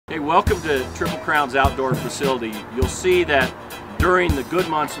Hey, welcome to Triple Crown's outdoor facility. You'll see that during the good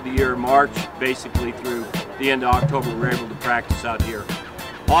months of the year, March basically through the end of October, we're able to practice out here.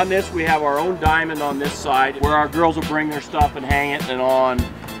 On this, we have our own diamond on this side where our girls will bring their stuff and hang it, and on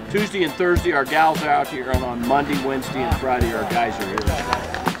Tuesday and Thursday our gals are out here, and on Monday, Wednesday, and Friday our guys are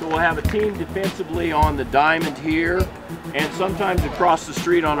here. So we'll have a team defensively on the diamond here, and sometimes across the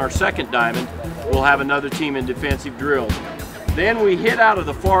street on our second diamond, we'll have another team in defensive drills. Then we hit out of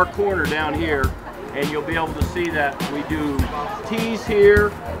the far corner down here, and you'll be able to see that we do tees here,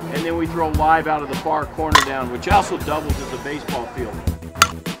 and then we throw live out of the far corner down, which also doubles as a baseball field.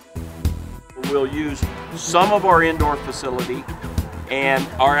 We'll use some of our indoor facility and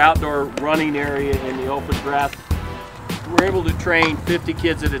our outdoor running area in the open grass. We're able to train 50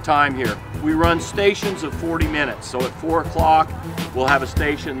 kids at a time here. We run stations of 40 minutes, so at 4 o'clock we'll have a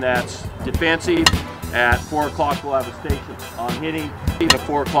station that's defensive. At 4 o'clock we'll have a station on hitting. At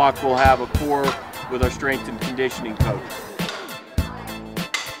 4 o'clock we'll have a core with our strength and conditioning coach.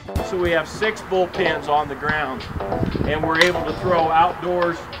 So we have 6 bullpens on the ground, and we're able to throw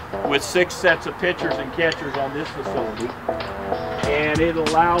outdoors with 6 sets of pitchers and catchers on this facility. And it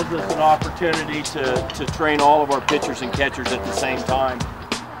allows us an opportunity to train all of our pitchers and catchers at the same time.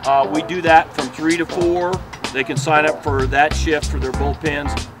 We do that from 3 to 4. They can sign up for that shift for their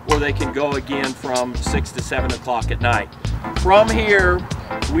bullpens, or they can go again from 6 to 7 o'clock at night. From here,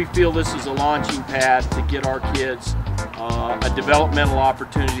 we feel this is a launching pad to get our kids a developmental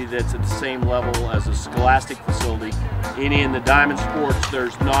opportunity that's at the same level as a scholastic facility. In the diamond sports,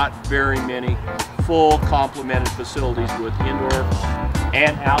 there's not very many full complemented facilities with indoor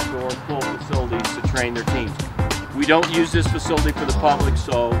and outdoor full facilities to train their teams. We don't use this facility for the public,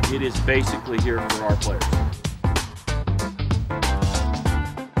 so it is basically here for our players.